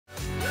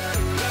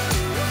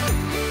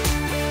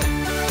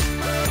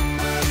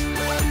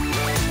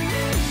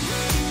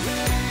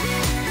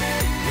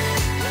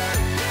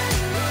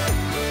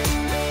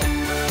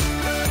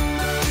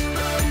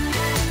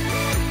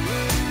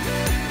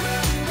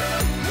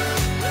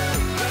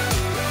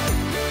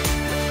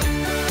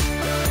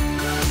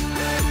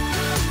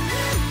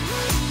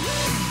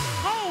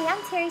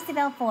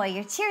Savelle for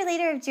your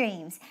cheerleader of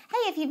dreams.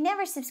 Hey, if you've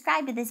never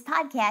subscribed to this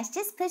podcast,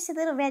 just push the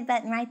little red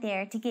button right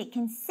there to get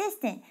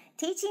consistent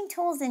teaching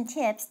tools and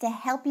tips to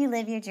help you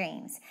live your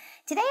dreams.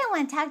 Today I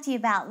want to talk to you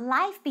about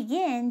life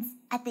begins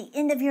at the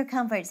end of your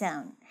comfort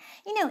zone.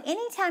 You know,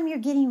 anytime you're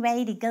getting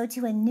ready to go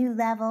to a new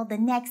level, the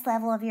next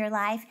level of your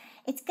life,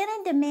 it's going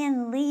to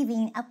demand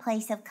leaving a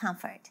place of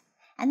comfort.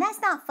 And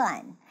that's not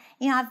fun.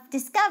 You know, I've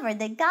discovered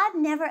that God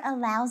never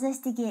allows us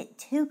to get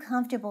too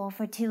comfortable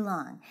for too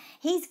long.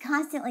 He's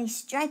constantly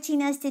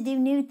stretching us to do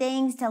new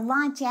things, to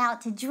launch out,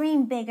 to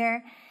dream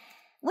bigger.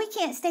 We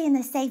can't stay in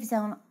the safe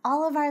zone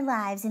all of our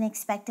lives and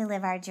expect to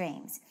live our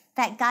dreams.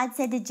 In fact, God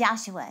said to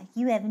Joshua,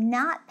 "You have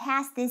not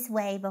passed this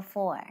way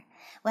before."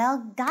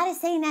 Well, God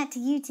is saying that to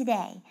you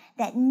today,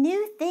 that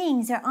new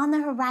things are on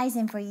the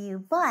horizon for you,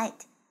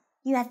 but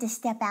you have to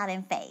step out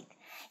in faith.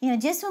 You know,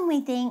 just when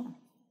we think,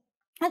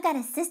 I've got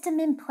a system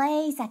in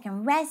place, I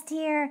can rest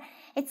here.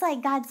 It's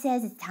like God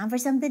says it's time for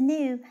something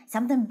new,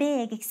 something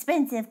big,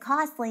 expensive,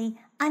 costly,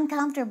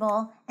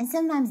 uncomfortable, and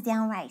sometimes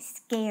downright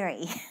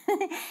scary.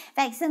 In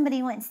fact,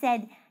 somebody once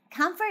said,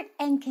 comfort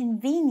and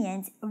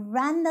convenience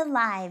run the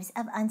lives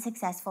of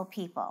unsuccessful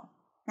people.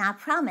 Now, I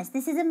promise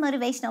this is a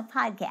motivational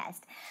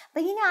podcast,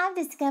 but you know, I've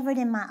discovered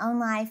in my own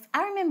life,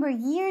 I remember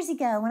years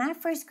ago when I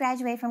first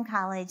graduated from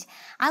college,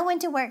 I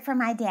went to work for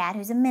my dad,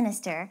 who's a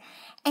minister,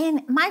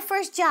 and my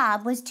first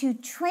job was to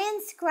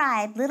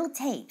transcribe little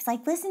tapes,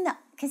 like listen to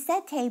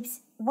cassette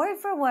tapes word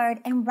for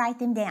word and write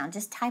them down,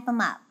 just type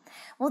them up.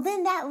 Well,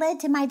 then that led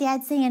to my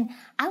dad saying,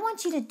 I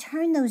want you to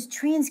turn those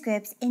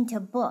transcripts into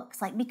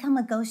books, like become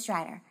a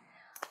ghostwriter.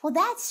 Well,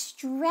 that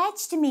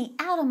stretched me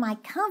out of my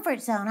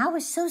comfort zone. I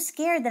was so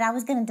scared that I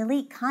was going to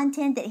delete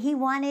content that he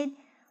wanted.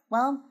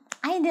 Well,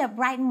 I ended up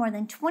writing more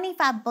than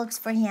 25 books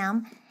for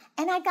him,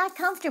 and I got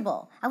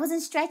comfortable. I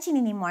wasn't stretching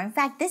anymore. In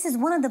fact, this is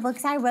one of the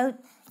books I wrote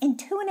in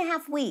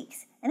 2.5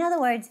 weeks. In other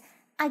words,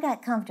 I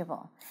got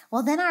comfortable.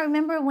 Well, then I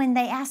remember when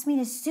they asked me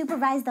to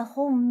supervise the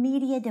whole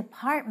media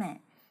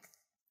department.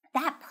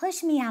 That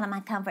pushed me out of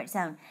my comfort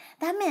zone.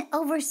 That meant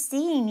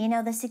overseeing,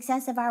 the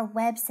success of our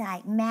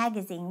website,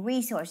 magazine,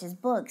 resources,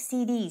 books,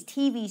 CDs,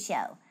 TV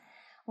show.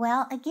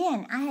 Well,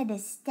 again, I had to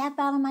step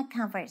out of my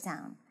comfort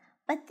zone.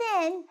 But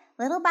then,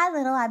 little by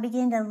little, I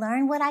began to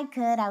learn what I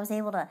could. I was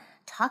able to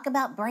talk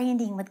about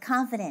branding with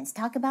confidence,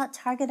 talk about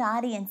target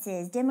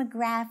audiences,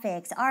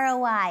 demographics,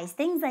 ROIs,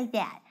 things like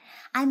that.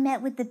 I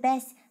met with the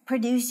best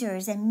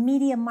producers and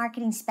media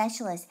marketing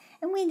specialists,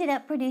 and we ended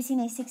up producing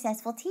a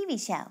successful TV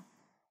show.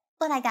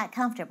 But I got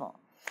comfortable.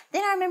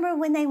 Then I remember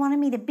when they wanted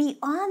me to be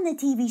on the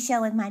TV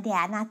show with my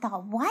dad, and I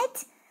thought,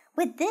 what?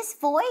 With this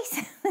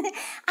voice? I don't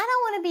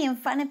want to be in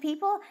front of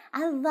people.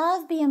 I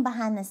love being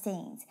behind the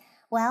scenes.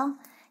 Well,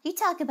 you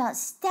talk about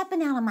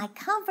stepping out of my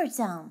comfort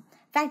zone.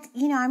 In fact,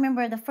 I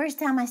remember the first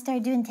time I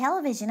started doing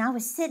television, I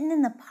was sitting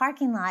in the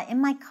parking lot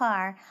in my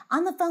car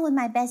on the phone with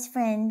my best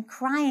friend,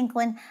 crying,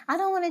 going, I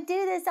don't want to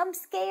do this. I'm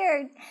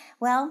scared.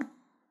 Well,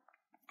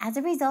 as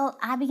a result,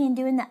 I began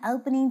doing the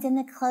openings and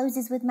the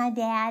closes with my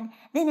dad.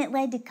 Then it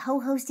led to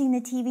co-hosting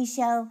the TV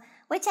show,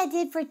 which I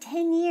did for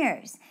 10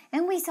 years.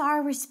 And we saw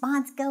our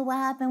response go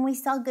up and we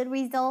saw good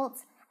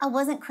results. I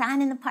wasn't crying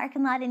in the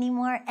parking lot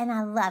anymore, and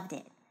I loved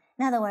it.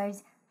 In other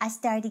words, I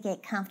started to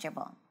get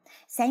comfortable.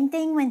 Same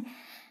thing when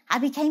I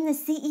became the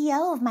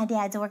CEO of my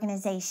dad's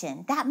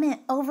organization. That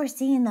meant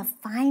overseeing the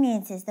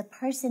finances, the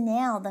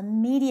personnel, the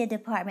media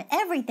department,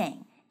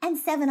 everything, and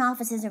 7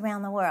 offices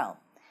around the world.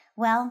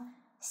 Well,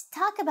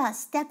 talk about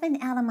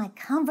stepping out of my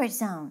comfort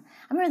zone.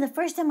 I remember the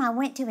first time I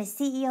went to a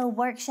CEO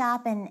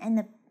workshop and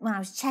when I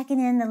was checking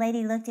in, the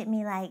lady looked at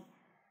me like,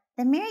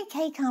 the Mary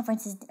Kay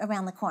conference is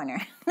around the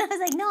corner. I was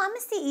like, no, I'm a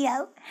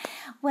CEO.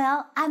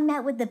 Well, I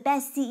met with the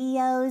best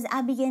CEOs.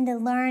 I began to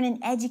learn and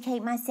educate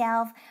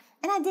myself.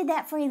 And I did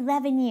that for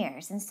 11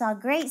 years and saw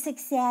great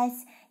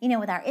success,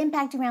 with our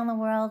impact around the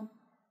world.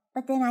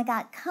 But then I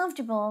got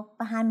comfortable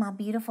behind my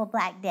beautiful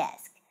black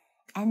desk.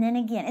 And then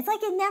again, it's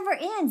like it never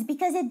ends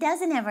because it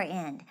doesn't ever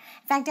end.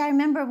 In fact, I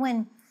remember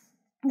when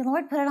the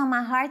Lord put it on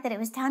my heart that it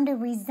was time to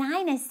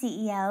resign as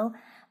CEO,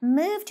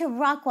 move to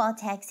Rockwall,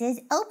 Texas,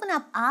 open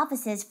up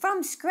offices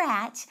from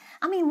scratch.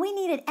 I mean, we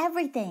needed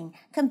everything.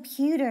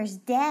 Computers,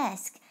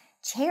 desks,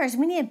 chairs.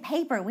 We needed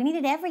paper. We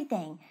needed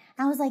everything.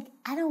 And I was like,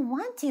 I don't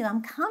want to.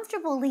 I'm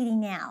comfortable leading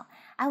now.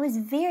 I was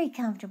very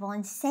comfortable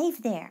and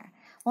safe there.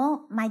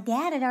 Well, my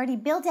dad had already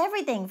built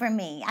everything for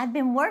me. I'd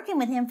been working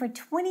with him for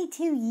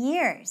 22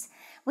 years.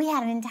 We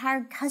had an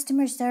entire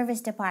customer service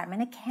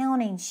department,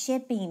 accounting,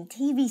 shipping,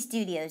 TV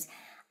studios,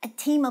 a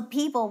team of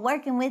people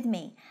working with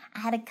me. I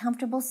had a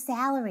comfortable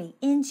salary,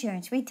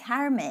 insurance,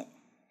 retirement.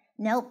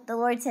 Nope, the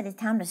Lord said it's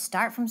time to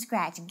start from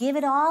scratch. Give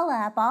it all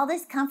up, all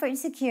this comfort and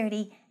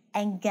security,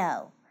 and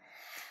go.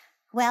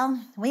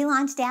 Well, we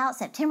launched out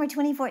September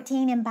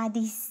 2014, and by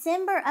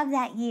December of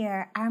that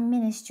year, our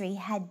ministry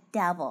had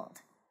doubled.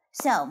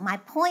 So my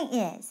point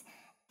is,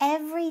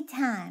 every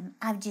time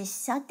I've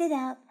just sucked it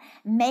up,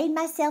 made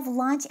myself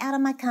launch out of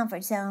my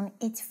comfort zone,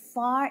 it's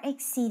far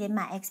exceeded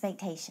my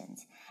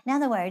expectations. In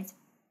other words,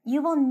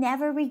 you will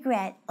never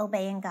regret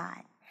obeying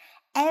God.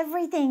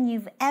 Everything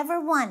you've ever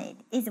wanted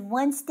is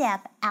one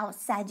step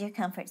outside your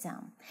comfort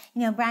zone.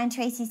 You know, Brian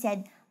Tracy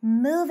said,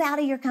 move out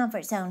of your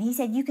comfort zone. He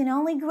said you can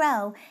only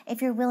grow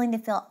if you're willing to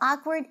feel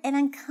awkward and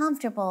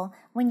uncomfortable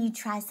when you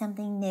try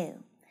something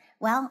new.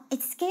 Well,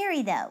 it's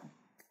scary though.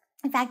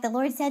 In fact, the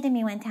Lord said to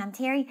me one time,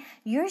 Terry,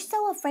 you're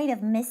so afraid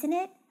of missing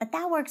it, but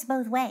that works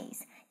both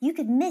ways. You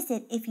could miss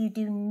it if you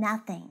do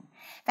nothing.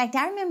 In fact,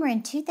 I remember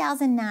in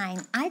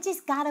 2009, I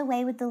just got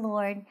away with the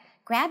Lord,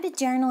 grabbed a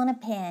journal and a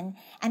pen,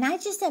 and I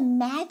just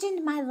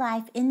imagined my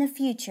life in the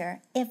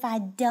future if I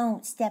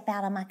don't step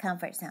out of my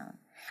comfort zone.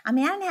 I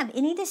mean, I didn't have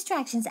any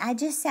distractions. I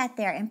just sat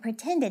there and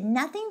pretended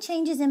nothing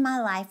changes in my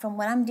life from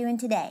what I'm doing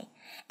today,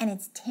 and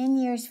it's 10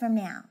 years from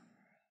now.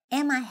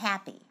 Am I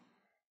happy?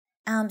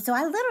 So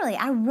I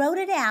wrote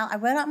it out. I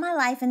wrote out my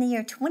life in the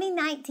year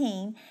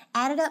 2019,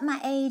 added up my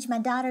age, my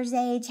daughter's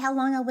age, how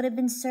long I would have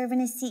been serving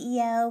as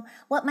CEO,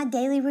 what my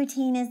daily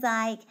routine is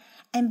like.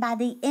 And by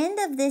the end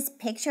of this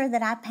picture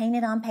that I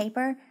painted on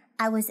paper,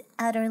 I was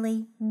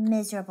utterly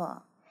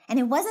miserable. And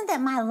it wasn't that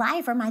my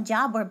life or my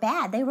job were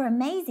bad. They were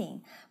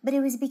amazing. But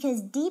it was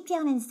because deep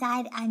down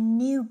inside, I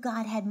knew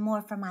God had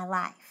more for my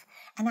life.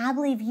 And I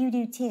believe you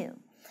do too.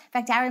 In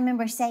fact, I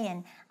remember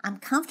saying, I'm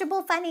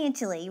comfortable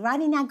financially.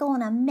 Rodney and I go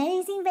on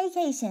amazing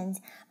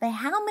vacations, but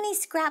how many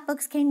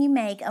scrapbooks can you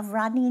make of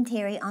Rodney and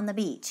Terri on the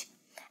beach?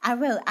 I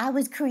wrote, I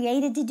was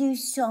created to do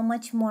so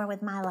much more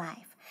with my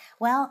life.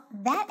 Well,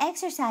 that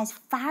exercise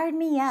fired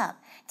me up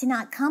to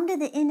not come to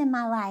the end of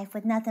my life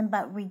with nothing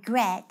but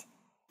regret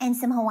and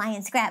some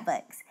Hawaiian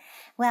scrapbooks.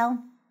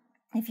 Well,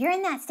 if you're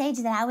in that stage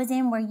that I was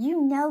in where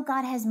you know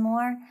God has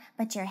more,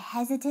 but you're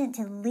hesitant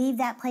to leave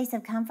that place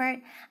of comfort,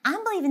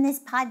 I'm believing this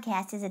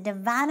podcast is a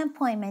divine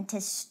appointment to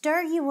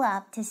stir you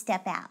up to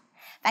step out.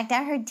 In fact,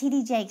 I heard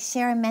T.D. Jakes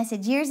share a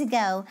message years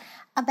ago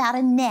about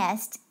a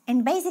nest,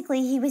 and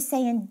basically he was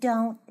saying,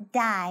 don't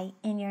die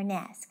in your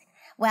nest.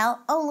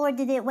 Well, oh Lord,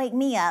 did it wake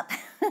me up.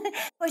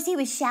 Of course, he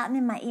was shouting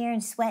in my ear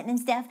and sweating and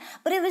stuff,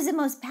 but it was the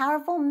most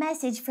powerful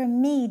message for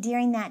me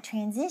during that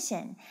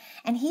transition.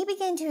 And he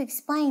began to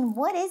explain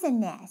what is a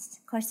nest.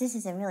 Of course, this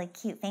is a really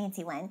cute,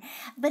 fancy one.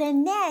 But a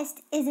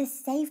nest is a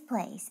safe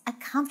place, a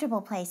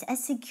comfortable place, a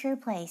secure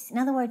place. In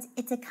other words,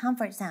 it's a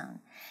comfort zone.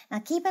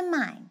 Now, keep in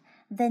mind,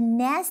 the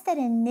nest that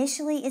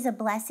initially is a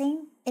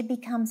blessing, it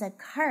becomes a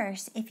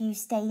curse if you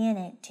stay in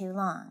it too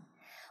long.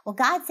 Well,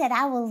 God said,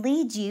 I will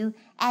lead you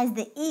as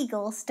the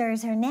eagle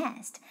stirs her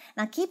nest.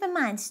 Now, keep in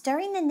mind,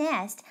 stirring the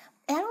nest,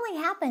 that only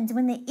happens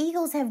when the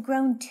eagles have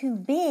grown too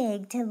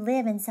big to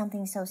live in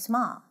something so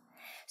small.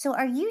 So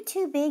are you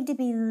too big to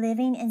be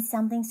living in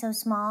something so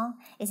small?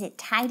 Is it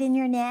tight in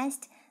your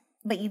nest?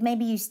 But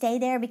maybe you stay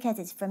there because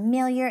it's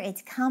familiar,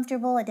 it's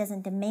comfortable, it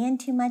doesn't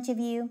demand too much of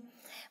you.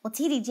 Well,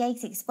 T.D.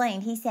 Jakes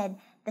explained, he said,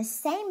 the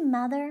same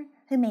mother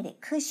who made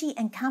it cushy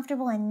and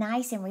comfortable and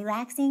nice and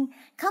relaxing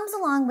comes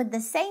along with the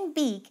same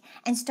beak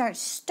and starts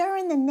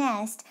stirring the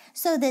nest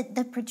so that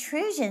the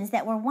protrusions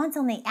that were once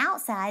on the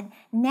outside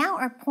now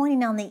are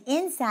pointing on the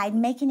inside,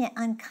 making it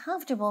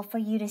uncomfortable for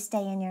you to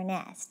stay in your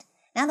nest.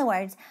 In other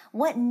words,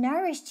 what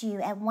nourished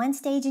you at one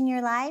stage in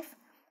your life,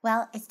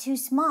 well, it's too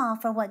small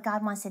for what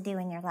God wants to do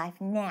in your life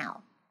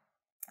now.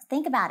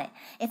 Think about it.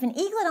 If an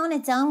eaglet on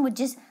its own would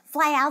just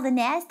fly out of the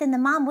nest, then the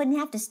mom wouldn't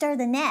have to stir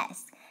the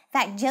nest. In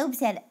fact, Job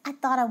said, I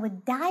thought I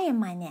would die in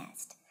my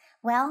nest.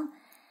 Well,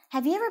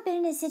 have you ever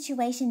been in a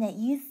situation that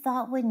you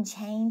thought wouldn't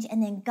change,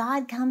 and then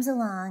God comes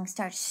along,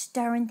 starts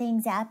stirring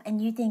things up,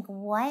 and you think,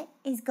 what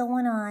is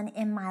going on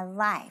in my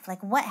life?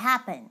 Like, what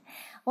happened?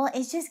 Well,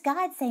 it's just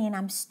God saying,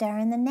 I'm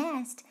stirring the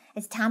nest.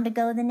 It's time to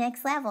go to the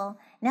next level.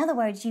 In other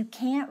words, you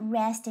can't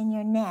rest in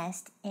your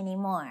nest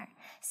anymore.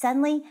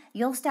 Suddenly,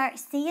 you'll start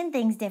seeing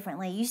things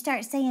differently. You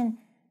start saying,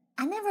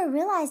 I never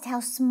realized how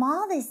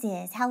small this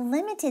is, how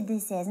limited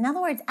this is. In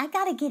other words, I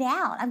got to get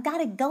out. I've got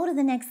to go to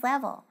the next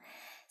level.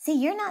 See,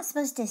 you're not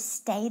supposed to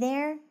stay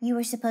there. You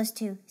were supposed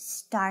to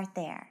start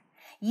there.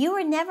 You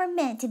were never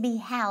meant to be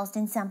housed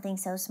in something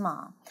so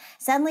small.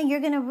 Suddenly,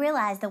 you're going to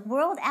realize the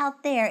world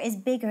out there is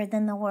bigger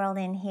than the world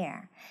in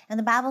here. And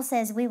the Bible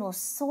says we will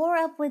soar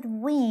up with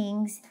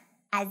wings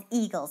as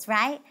eagles,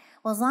 right?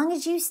 Well, as long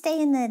as you stay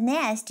in the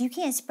nest, you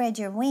can't spread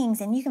your wings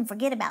and you can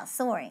forget about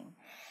soaring.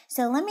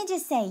 So let me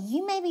just say,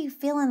 you may be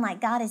feeling like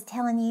God is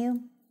telling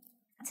you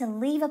to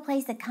leave a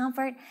place of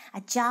comfort,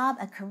 a job,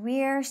 a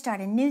career,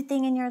 start a new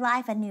thing in your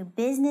life, a new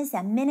business,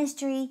 a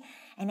ministry,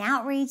 an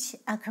outreach,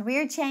 a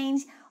career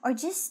change, or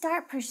just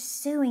start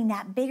pursuing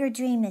that bigger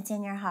dream that's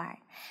in your heart.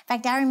 In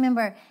fact, I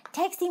remember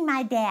texting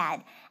my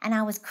dad, and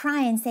I was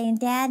crying saying,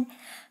 Dad,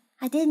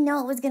 I didn't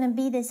know it was going to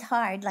be this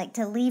hard, like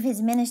to leave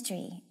his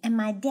ministry. And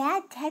my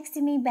dad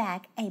texted me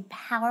back a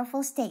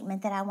powerful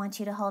statement that I want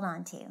you to hold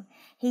on to.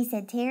 He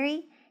said,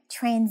 Terri,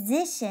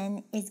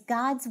 transition is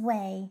God's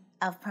way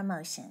of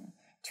promotion.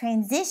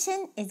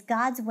 Transition is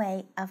God's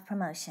way of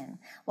promotion.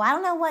 Well, I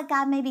don't know what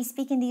God may be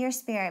speaking to your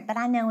spirit, but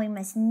I know we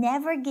must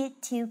never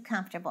get too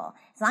comfortable.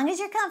 As long as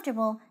you're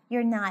comfortable,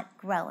 you're not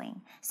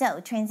growing. So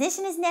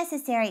transition is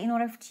necessary in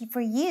order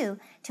for you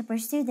to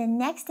pursue the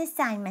next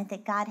assignment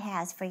that God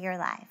has for your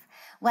life.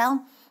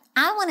 Well,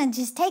 I want to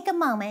just take a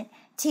moment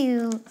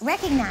to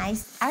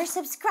recognize our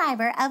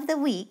subscriber of the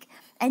week,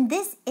 and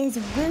this is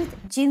Ruth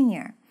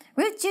Jr.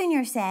 Ruth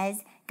Jr.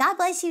 says, God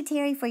bless you,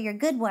 Terri, for your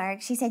good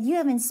work. She said, you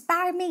have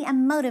inspired me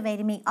and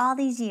motivated me all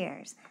these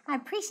years. I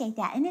appreciate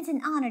that, and it's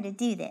an honor to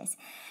do this.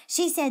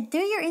 She said,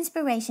 through your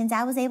inspirations,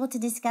 I was able to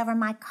discover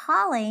my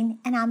calling,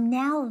 and I'm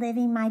now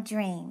living my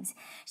dreams.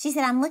 She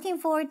said, I'm looking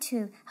forward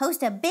to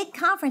host a big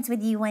conference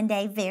with you one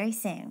day very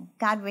soon.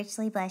 God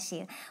richly bless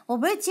you. Well,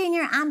 Ruth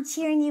Jr., I'm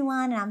cheering you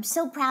on, and I'm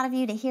so proud of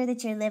you to hear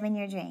that you're living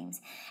your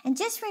dreams. And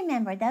just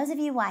remember, those of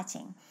you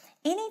watching,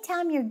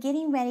 anytime you're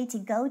getting ready to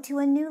go to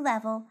a new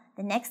level,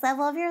 the next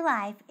level of your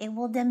life, it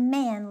will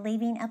demand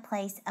leaving a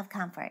place of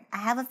comfort. I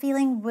have a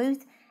feeling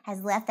Ruth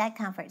has left that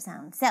comfort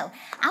zone. So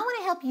I want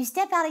to help you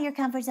step out of your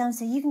comfort zone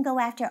so you can go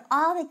after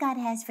all that God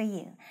has for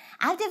you.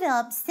 I've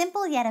developed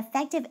simple yet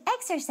effective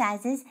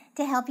exercises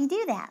to help you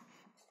do that.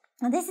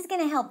 Now, this is going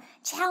to help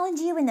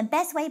challenge you in the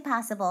best way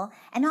possible,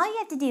 and all you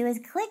have to do is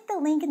click the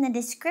link in the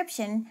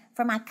description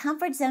for my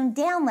Comfort Zone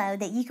download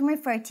that you can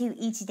refer to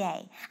each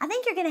day. I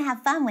think you're going to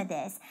have fun with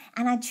this,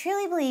 and I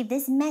truly believe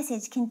this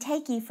message can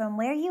take you from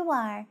where you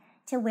are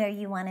to where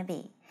you want to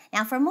be.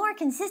 Now, for more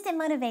consistent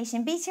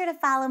motivation, be sure to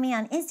follow me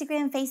on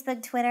Instagram,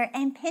 Facebook, Twitter,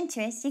 and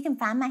Pinterest. You can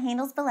find my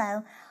handles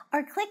below,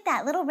 or click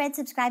that little red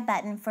subscribe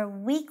button for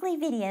weekly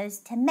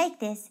videos to make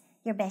this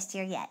your best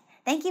year yet.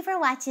 Thank you for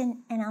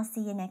watching, and I'll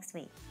see you next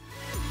week.